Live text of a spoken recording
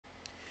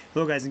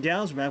Hello guys and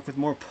gals, we're back with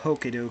more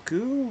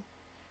Pokedoku.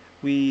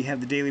 We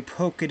have the daily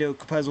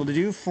Pokedoku puzzle to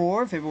do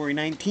for February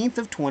 19th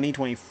of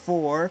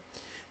 2024.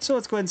 So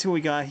let's go ahead and see what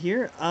we got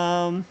here.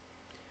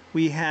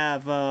 We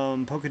have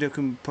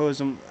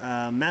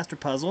Pokedoku Master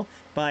Puzzle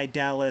by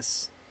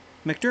Dallas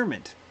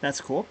McDermott.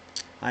 That's cool.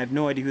 I have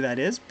no idea who that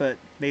is, but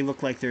they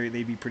look like they'd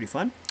be pretty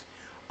fun.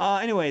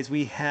 Anyways,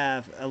 we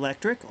have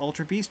Electric,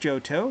 Ultra Beast,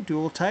 Johto,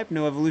 Dual Type,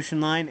 No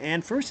Evolution Line,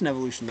 and First in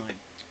Evolution Line.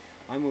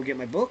 I'm going to get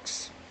my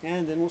books,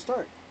 and then we'll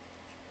start.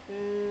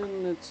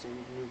 And let's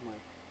move my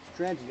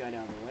strategy guide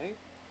out of the way.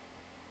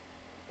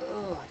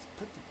 Oh, I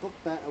put the book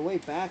away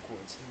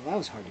backwards. Well, that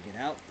was hard to get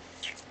out.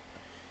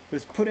 It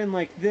was put in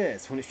like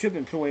this, when it should have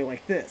been put away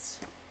like this.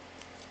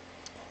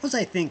 What was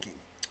I thinking?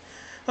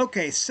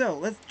 Okay, so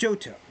let's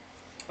Johto.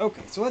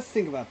 Okay, so let's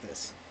think about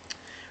this.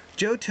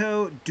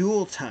 Johto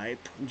dual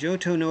type,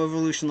 Johto no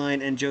evolution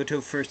line, and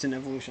Johto first in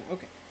evolution.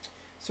 Okay,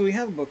 so we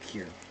have a book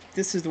here.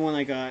 This is the one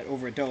I got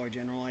over at Dollar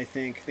General, I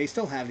think. They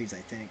still have these, I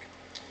think.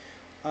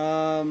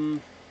 Or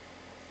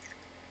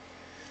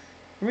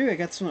maybe I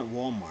got some at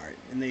Walmart,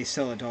 and they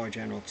sell at Dollar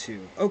General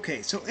too.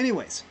 Okay, so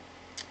anyways,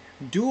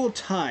 dual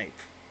type.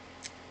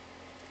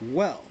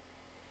 Well,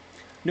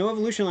 no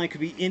evolution line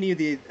could be any of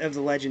the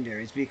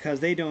legendaries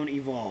because they don't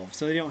evolve,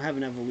 so they don't have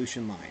an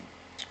evolution line.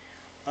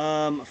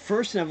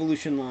 First an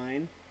evolution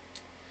line.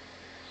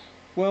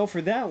 Well,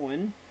 for that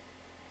one,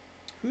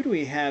 who do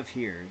we have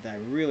here that I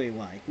really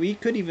like? We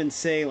could even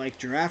say like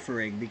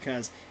Girafarig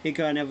because it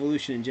got an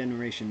evolution in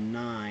Generation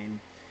 9.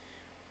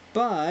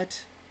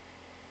 But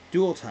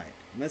dual type.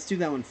 Let's do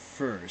that one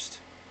first.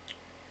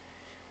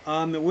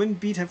 It wouldn't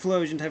be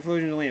Typhlosion.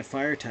 Typhlosion is only a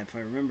fire type, if I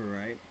remember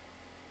right.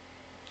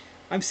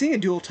 I'm seeing a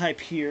dual type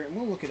here. I'm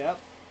gonna look it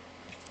up.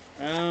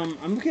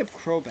 I'm looking up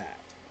Crobat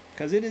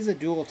because it is a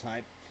dual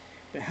type.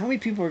 But how many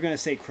people are gonna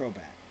say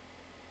Crobat?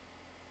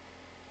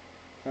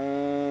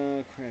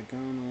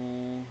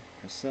 Cryogonal,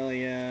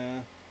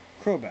 Cresselia,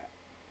 Crobat.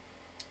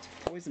 It's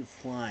poison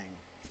flying.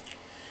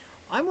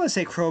 I'm gonna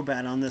say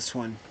Crobat on this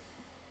one.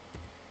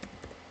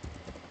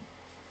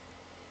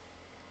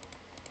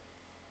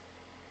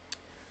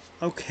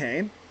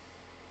 Okay.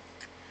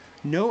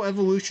 No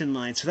evolution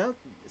line. So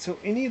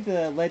any of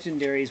the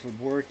legendaries would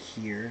work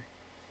here.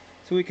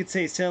 So we could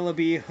say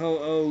Celebi,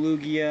 Ho-Oh,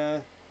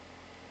 Lugia.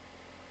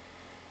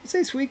 Let's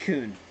say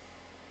Suicune.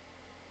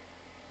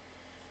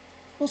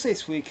 We'll say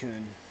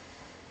Suicune.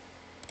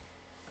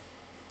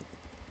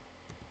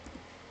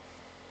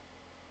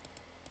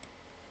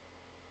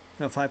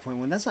 No,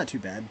 5.1. That's not too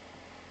bad.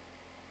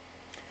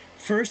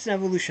 First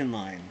evolution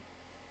line.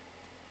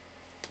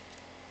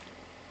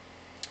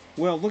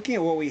 Well, looking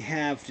at what we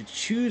have to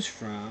choose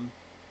from,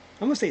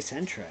 I'm going to say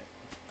Sentret.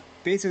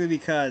 Basically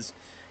because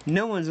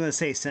no one's going to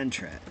say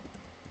Sentret.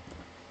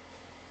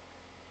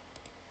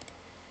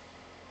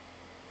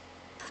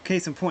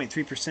 Case in point,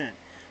 3%.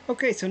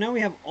 Okay, so now we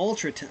have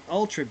Ultra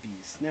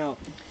Beasts. Now,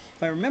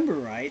 if I remember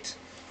right,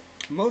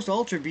 most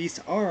Ultra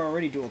Beasts are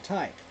already dual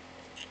type.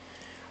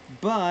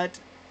 But,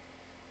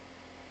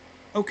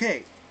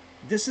 okay,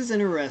 this is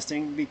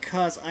interesting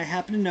because I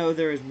happen to know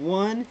there is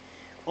one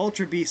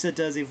Ultra Beast that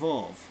does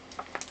evolve.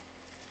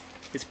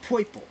 It's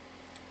Poipole.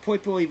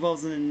 Poipole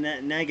evolves into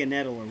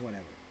Naganettle or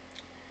whatever.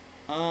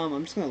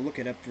 I'm just going to look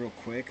it up real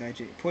quick.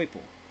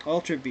 Poipole.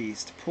 Ultra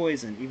Beast.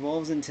 Poison.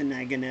 Evolves into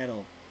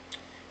Naganettle.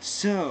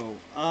 So,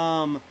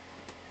 oh,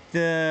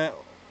 it's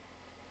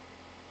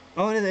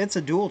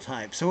a dual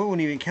type. So it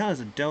wouldn't even count as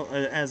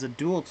a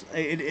dual.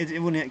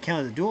 It wouldn't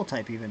count as a dual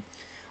type even.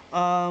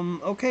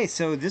 Okay,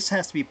 so this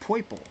has to be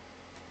Poipole.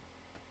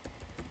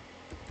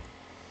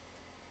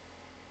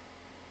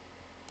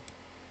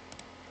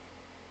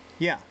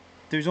 Yeah.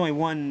 There's only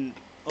one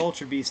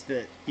Ultra Beast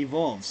that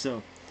evolves,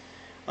 so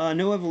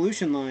no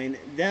evolution line,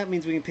 that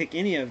means we can pick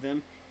any of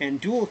them, and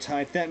dual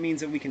type, that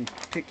means that we can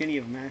pick any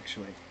of them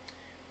actually.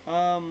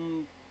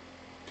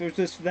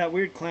 There's that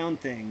weird clown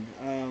thing,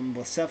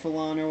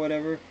 Blacephalon or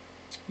whatever.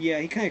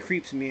 Yeah, he kind of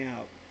creeps me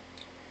out.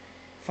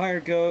 Fire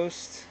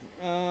Ghost,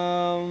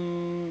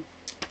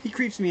 he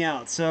creeps me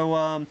out,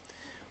 so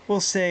we'll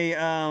say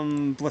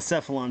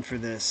Blacephalon for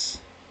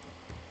this.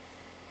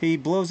 He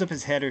blows up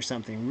his head or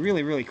something,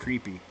 really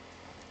creepy.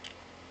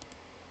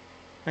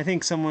 I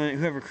think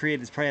whoever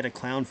created this probably had a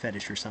clown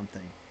fetish or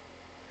something.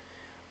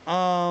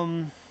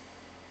 I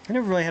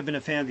never really have been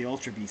a fan of the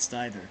Ultra Beast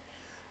either.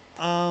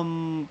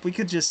 We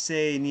could just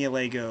say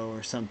Neolago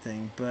or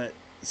something, but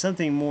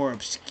something more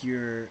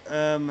obscure.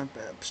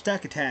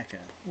 Stakataka.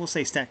 We'll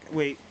say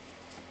wait.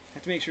 I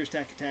have to make sure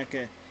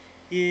Stakataka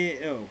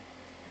oh,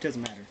 it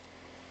doesn't matter.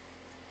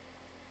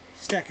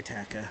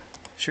 Stakataka.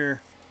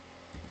 Sure.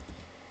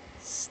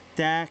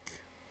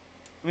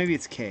 Maybe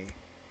it's K.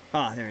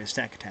 Ah, there it is,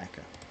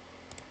 Stakataka.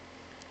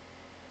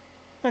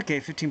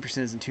 Okay, 15%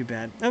 isn't too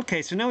bad.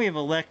 Okay, so now we have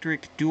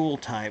Electric Dual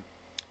Type.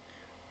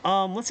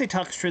 Let's say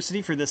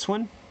Toxtricity for this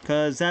one,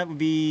 because that would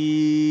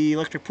be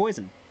Electric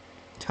Poison.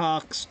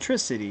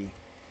 Toxtricity.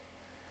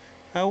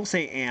 I will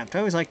say Amped. I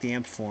always like the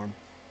Amped form.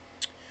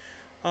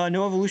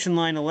 No Evolution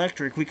Line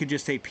Electric, we could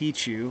just say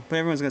Pichu, but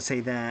everyone's going to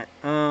say that.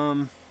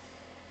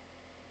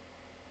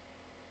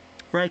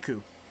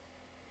 Raikou.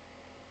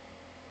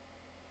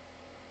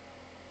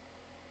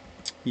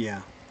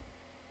 Yeah.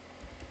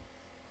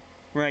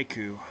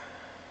 Raikou.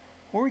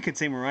 Or we could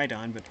say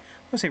Miraidon, but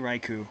let's say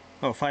Raikou.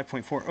 Oh,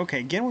 5.4. Okay,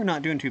 again, we're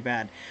not doing too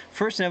bad.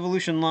 First in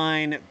evolution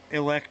line,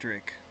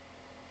 Electric.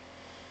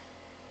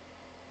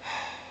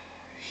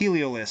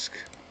 Heliolisk.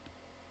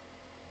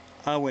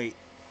 Wait.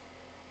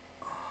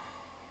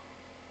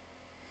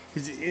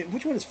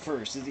 Which one is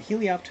first? Is it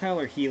Helioptile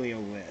or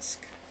Heliolisk?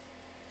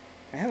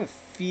 I have a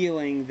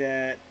feeling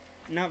that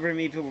not very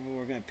many people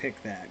are going to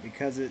pick that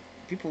because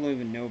people don't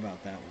even know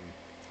about that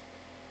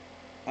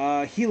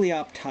one.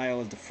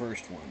 Helioptile is the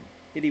first one.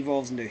 It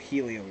evolves into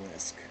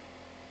Heliolisk.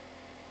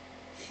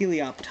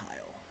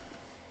 Helioptile.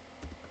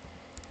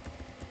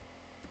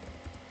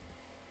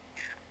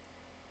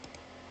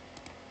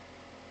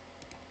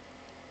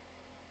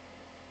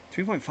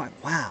 $3.5.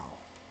 Wow.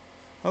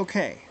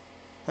 Okay.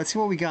 Let's see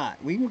what we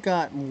got. We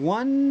got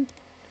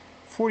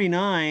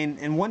 149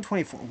 and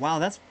 124.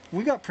 Wow,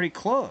 we got pretty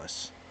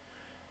close.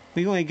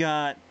 We only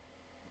got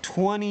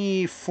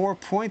 24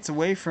 points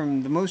away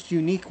from the most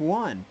unique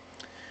one.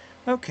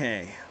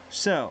 Okay,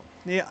 so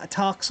yeah,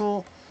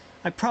 Toxel.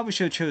 I probably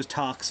should have chose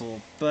Toxel,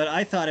 but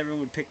I thought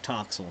everyone would pick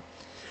Toxel.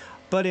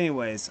 But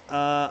anyways,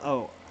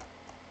 oh,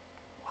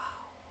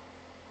 wow.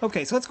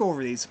 Okay, so let's go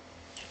over these.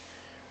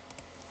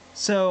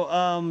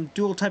 So,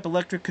 dual type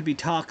electric could be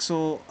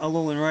Toxel,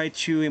 Alolan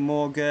Raichu,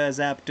 Emolga,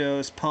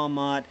 Zapdos,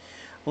 Palmot,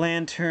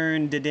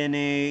 Lantern,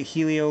 Dedenne,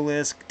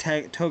 Heliolisk,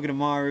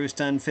 Togedemaru,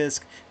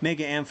 Stunfisk,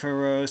 Mega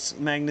Ampharos,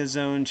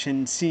 Magnezone,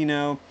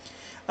 Chincino,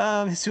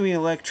 Hisuian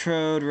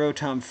Electrode,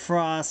 Rotom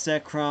Frost,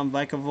 Zekrom,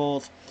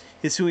 Vikavolt,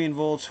 Hisuian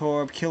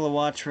Voltorb,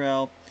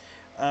 Kilowattrel,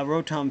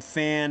 Rotom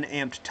Fan,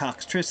 Amped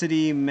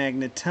Toxtricity,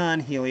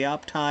 Magneton,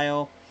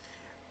 Helioptile,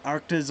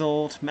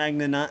 Arctozolt,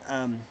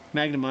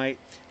 Magnemite,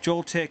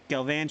 Joltik,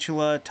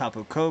 Galvantula,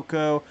 Tapu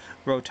Koko,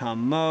 Rotom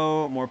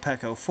Mow,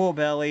 Morpeko Full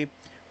Belly,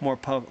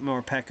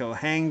 Morpeko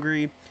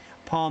Hangry,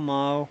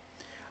 Palmo,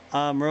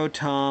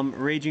 Rotom,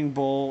 Raging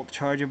Bolt,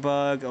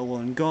 Charjabug,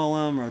 Alolan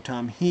Golem,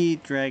 Rotom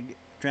Heat,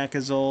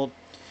 Dracozolt,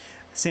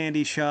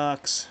 Sandy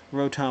Shocks,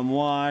 Rotom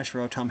Wash,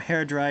 Rotom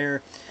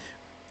Hairdryer,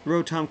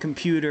 Rotom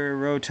Computer,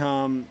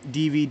 Rotom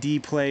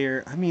DVD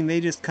Player. I mean,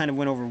 they just kind of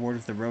went overboard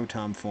with the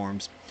Rotom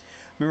forms.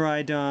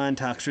 Miraidon,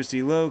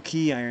 Toxtricity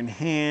Low-Key, Iron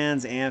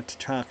Hands, Amped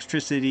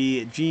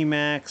Toxtricity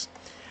G-Max,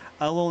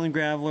 Alolan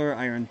Graveler,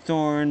 Iron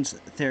Thorns,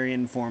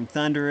 Therian Form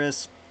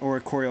Thundurus,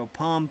 Oricorio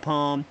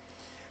Pom-Pom,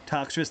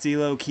 Toxtricity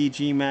Low-Key,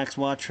 G-Max,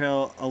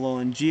 Wattrel,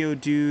 Alolan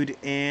Geodude,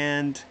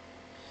 and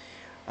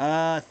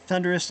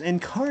Thundurus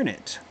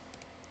Incarnate.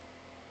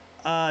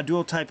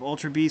 Dual type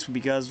Ultra Beast would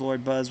be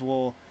Guzzlord,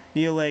 Buzzwole,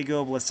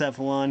 Neolego,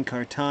 Blacephalon,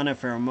 Kartana,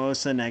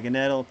 Pheromosa,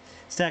 Naganettle,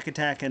 Stack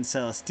Attack, and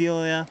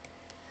Celesteela.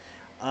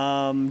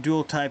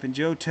 Dual type in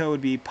Johto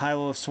would be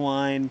Pile of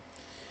Swine.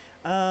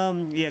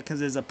 Yeah, because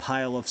there's a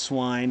pile of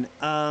swine.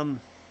 Lugia,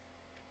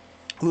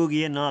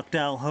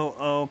 Noctowl,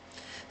 Ho-Oh,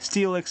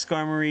 Steelix,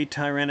 Skarmory,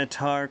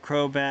 Tyranitar,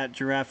 Crobat,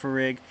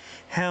 Girafarig,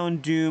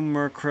 Houndoom,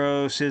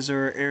 Murkrow,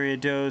 Scizor,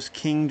 Ariados,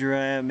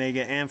 Kingdra,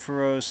 Mega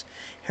Ampharos,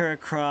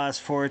 Heracross,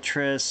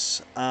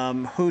 Fortress,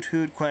 Hoot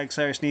Hoot,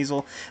 Quagsire,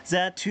 Sneasel,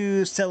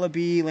 Xatu,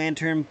 Celebi,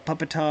 Lantern,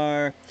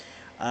 Puppetar,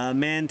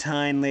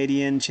 Mantine,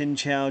 Ladian,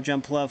 Chinchou,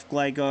 Jumpluff,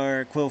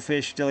 Gligar,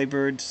 Quillfish,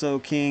 Delibird,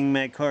 Slowking,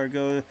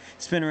 Magcargo,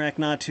 Spinarak,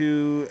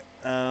 Natu,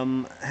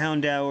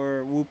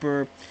 Houndour,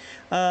 Wooper,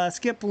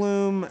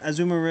 Skiploom,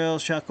 Azumarill,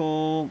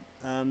 Shuckle,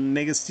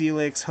 Mega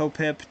Steelix,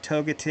 Hoppip,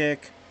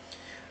 Togetic,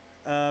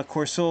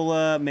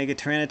 Corsola, Mega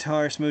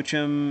Tyranitar,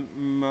 Smoochum,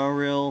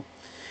 Marill,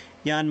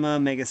 Yanma,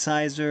 Mega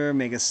Sizer,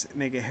 Mega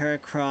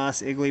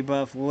Heracross,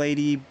 Igglybuff,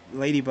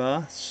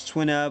 Ladybug,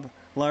 Swinub,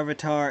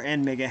 Larvitar,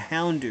 and Mega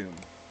Houndoom.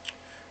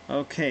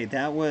 Okay,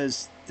 that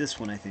was this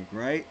one, I think,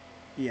 right?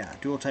 Yeah,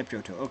 dual type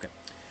Johto. Okay.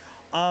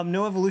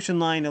 No evolution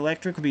line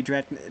electric would be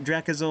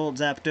Dracozolt,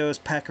 Zapdos,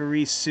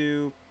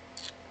 Pachirisu,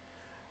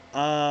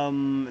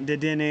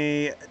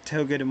 Dedenne,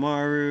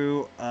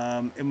 Togedemaru,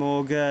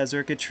 Emolga,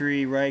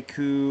 Xurkitree,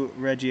 Raikou,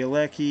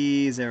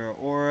 Regieleki,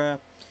 Zeraora,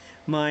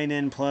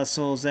 Minun,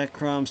 Plusle,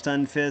 Zekrom,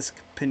 Stunfisk,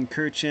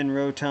 Pincurchin,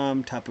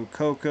 Rotom, Tapu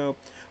Koko,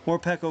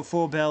 Morpeko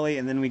Full Belly,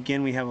 and then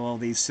we have all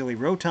these silly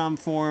Rotom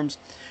forms.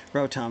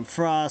 Rotom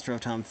Frost,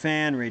 Rotom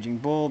Fan, Raging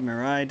Bolt,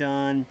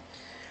 Miraidon,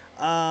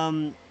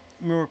 Morpeko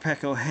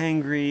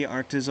Hangry,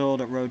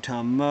 Arctozolt,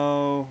 Rotom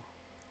Mow,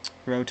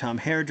 Rotom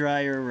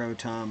Hairdryer,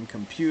 Rotom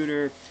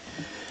Computer,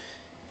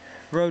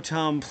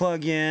 Rotom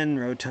Plug-in,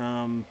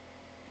 Rotom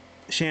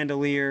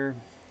Chandelier,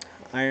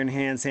 Iron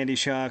Hand, Sandy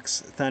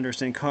Shocks,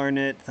 Thundurus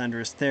Incarnate,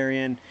 Thundurus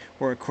Therian,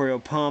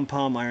 Oricorio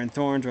Pom-Pom, Iron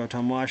Thorns,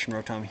 Rotom Wash, and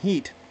Rotom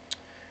Heat.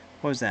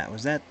 What was that?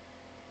 Was that...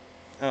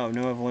 Oh,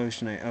 no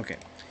evolution. Okay.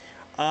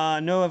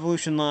 No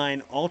evolution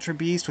line. Ultra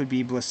Beast would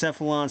be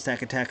Blacephalon,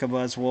 Stack Attack,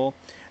 Buzzwole,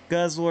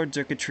 Guzzlord,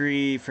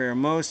 Xurkitree,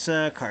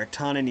 Pheromosa,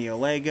 Kartana,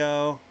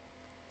 Neolego,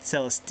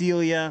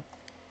 Celesteela,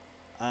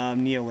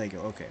 Neolego.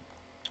 Okay.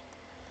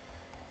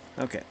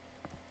 Okay.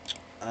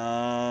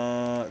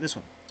 This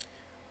one.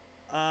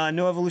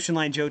 No evolution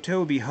line Johto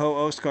would be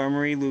Ho-Oh,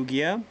 Skarmory,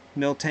 Lugia.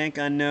 Miltank,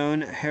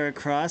 Unknown,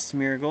 Heracross,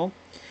 Miracle.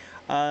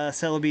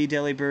 Celebi,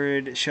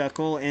 Delibird,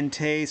 Shuckle,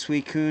 Entei,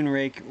 Suicune,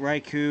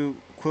 Raikou,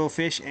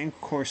 Quillfish, and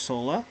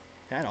Corsola.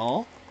 That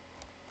all?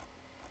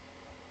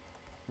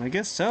 I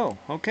guess so.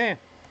 Okay.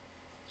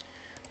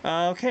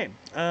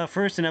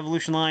 First in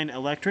evolution line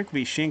Electric would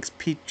be Shinx,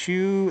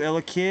 Pichu,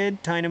 Elekid,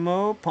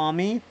 Tynamo,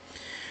 Palmy,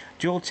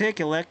 Joltik,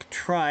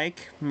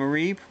 Electrike,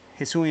 Mareep,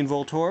 Hisuian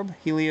Voltorb,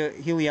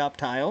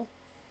 Helioptile,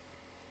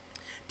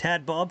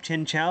 Tadbob,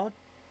 Chinchou,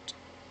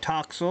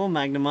 Toxel,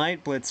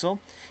 Magnemite, Blitzel,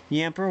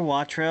 Yamper,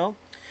 Watrel,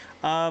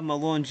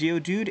 Malone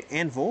Geodude,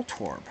 and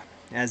Voltorb,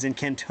 as in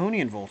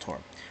Cantonian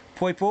Voltorb.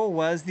 Poipole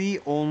was the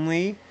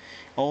only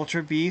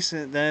Ultra Beast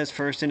that is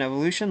first in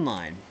evolution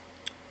line.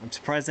 I'm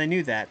surprised I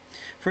knew that.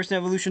 First in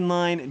evolution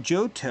line,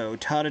 Johto,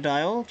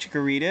 Totodile,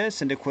 Chikorita,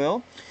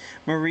 Cyndaquil,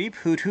 Mareep,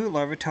 Hoothoot,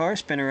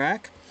 Larvitar,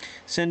 Spinarak,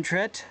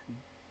 Sentret,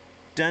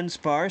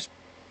 Dunsparce,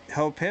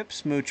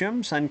 Hopips,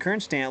 Moochum,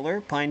 Sunkern,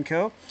 Stantler,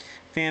 Pineco,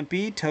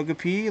 Phampi,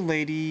 Togepi,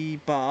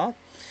 Ladybug,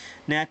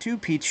 Natu,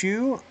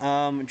 Pichu,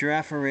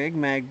 Girafarig,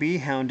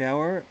 Magby,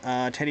 Houndour,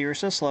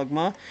 Teddiursa,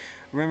 Slugma,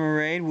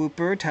 Remoraid,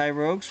 Wooper,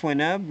 Tyrogue,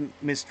 Swinub,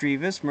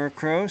 Misdreavus,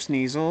 Murkrow,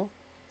 Sneasel,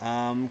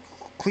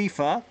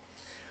 Cleafa,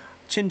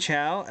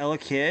 Chinchou,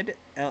 Elekid,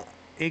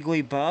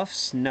 Igglybuff,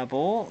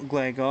 Snubble,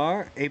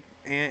 Gligar,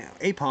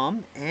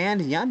 Apom,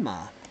 and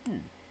Yanma.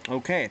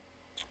 Okay.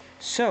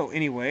 So,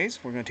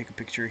 anyways, we're going to take a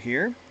picture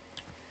here.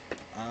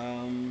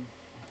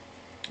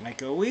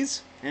 Like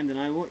always. And then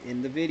I will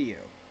end the video.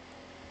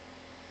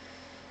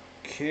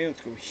 Okay,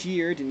 let's go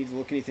here. Didn't need to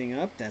look anything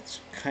up. That's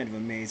kind of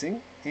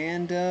amazing.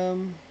 And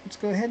let's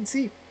go ahead and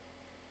see.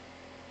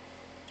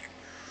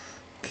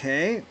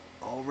 Okay,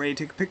 all ready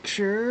to take a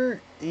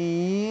picture.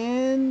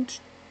 And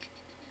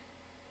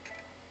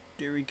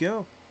there we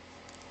go.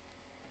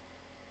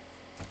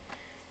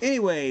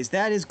 Anyways,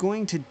 that is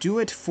going to do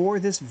it for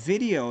this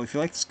video. If you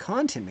like this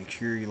content, make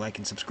sure you like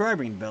and subscribe,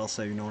 ring the bell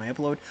so you know when I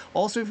upload.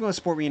 Also, if you want to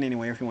support me in any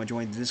way, or if you want to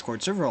join the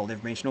Discord server, all the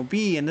information will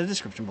be in the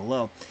description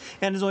below.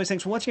 And as always,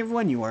 thanks for watching,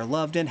 everyone. You are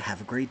loved, and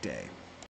have a great day.